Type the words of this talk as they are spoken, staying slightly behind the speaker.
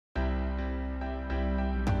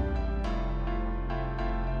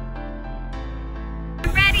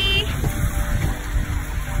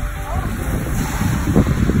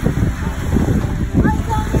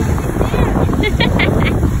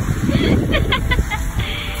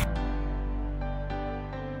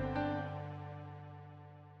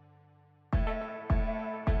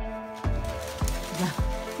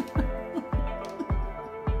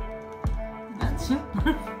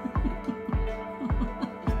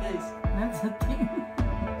That's the thing.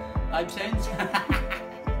 I'm changed.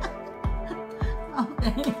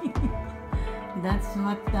 Okay. That's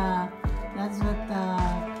what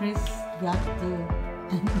Chris got to.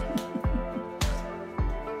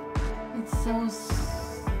 It's so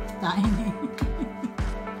tiny.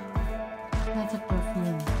 That's a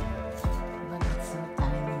perfume, but it's so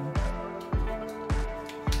tiny.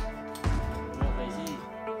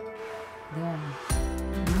 There.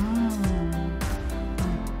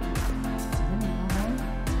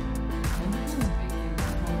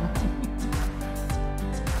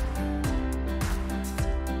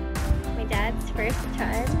 My dad's first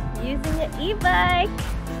time using an e-bike.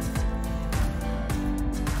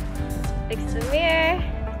 Fix the mirror.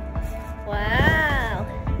 Wow.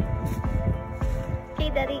 Okay,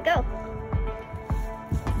 Daddy, go.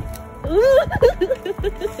 Ooh.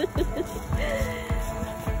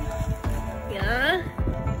 Yeah.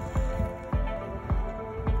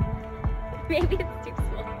 Maybe it's too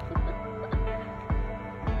small.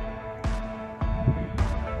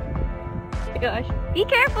 Gosh, be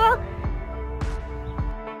careful.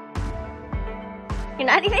 You're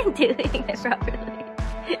not even doing it properly.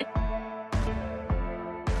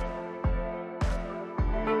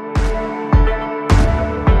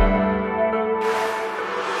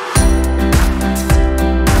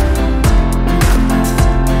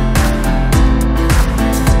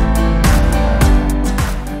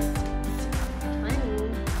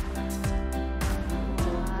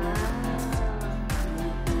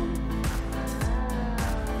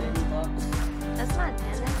 That's not 10,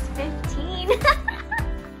 that's 15.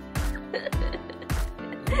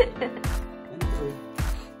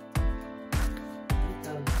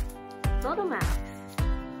 Total max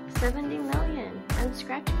 70 million and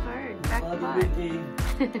scratch card back card.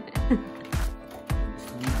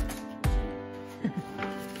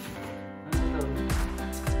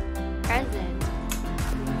 Present.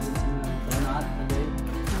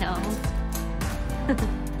 No.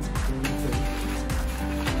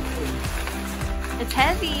 It's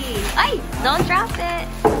heavy. Ay, don't drop it.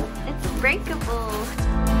 It's breakable.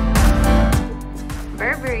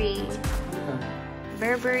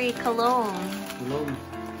 Burberry cologne.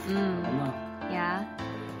 Yeah.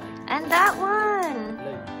 And that one.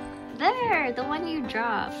 There, the one you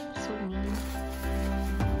dropped. So neat.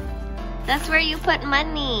 That's where you put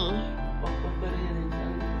money.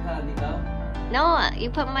 No, you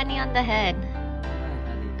put money on the head.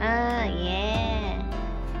 Ah, yeah.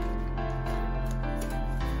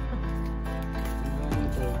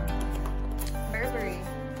 Burberry.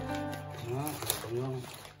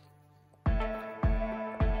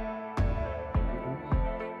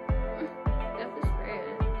 That's the spread.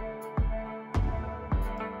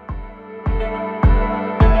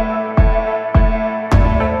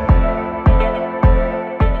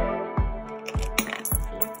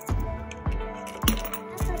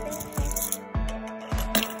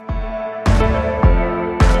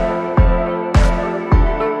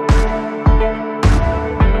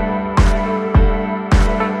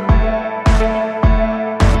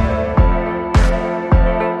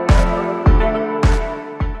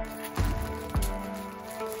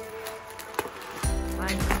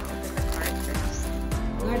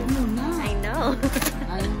 I know.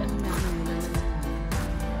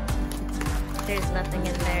 There's nothing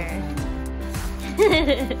in there.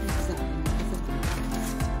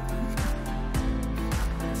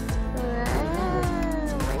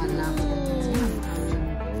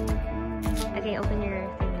 Okay, open your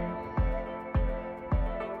thing now.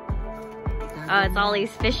 Oh, it's all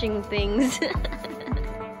these fishing things. I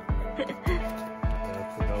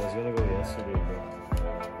was gonna go yesterday,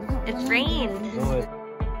 but It's rained. no,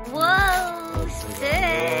 Whoa,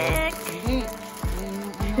 sick!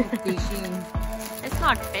 Fishing. It's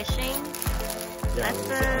not fishing. That's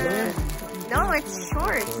the... No, it's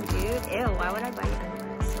shorts, dude. Ew, why would I buy it?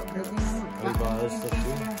 So gross. I bought us the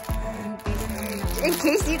shoe. In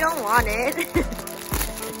case you don't want it.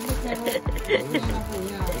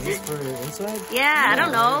 Is this for inside? Yeah, I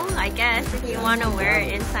don't know. I guess if you want to wear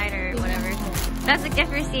it inside or whatever. That's a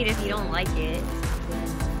gift receipt if you don't like it.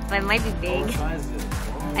 But it might be big. What size is it?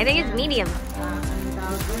 I think it's medium.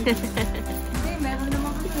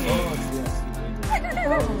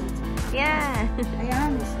 Yeah.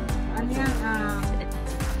 Ayan. Ano yan?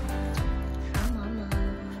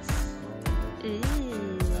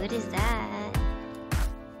 Ooh, what is that?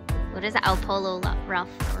 What is that? Oh, Polo Ralph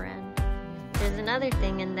Lauren. There's another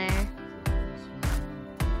thing in there.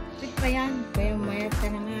 Fit pa yan. Kaya mayat ka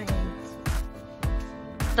na nga eh.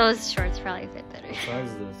 Those shorts probably fit better. What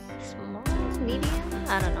size is this? Small? Medium?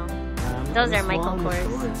 I don't know. Those are Michael Kors.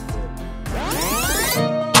 Shorts,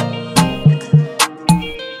 but...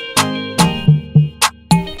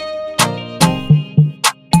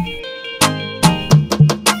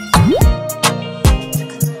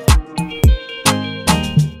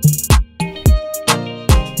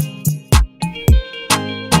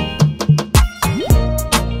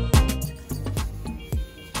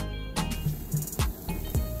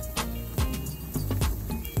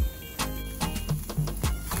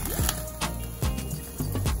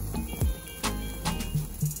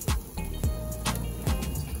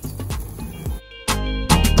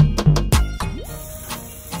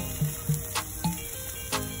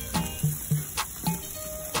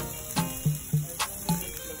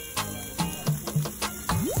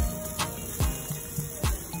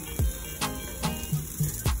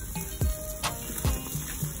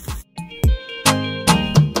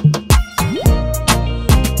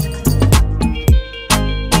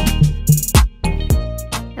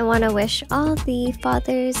 want to wish all the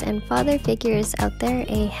fathers and father figures out there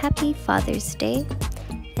a happy Father's Day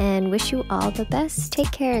and wish you all the best.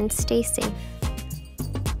 Take care and stay safe.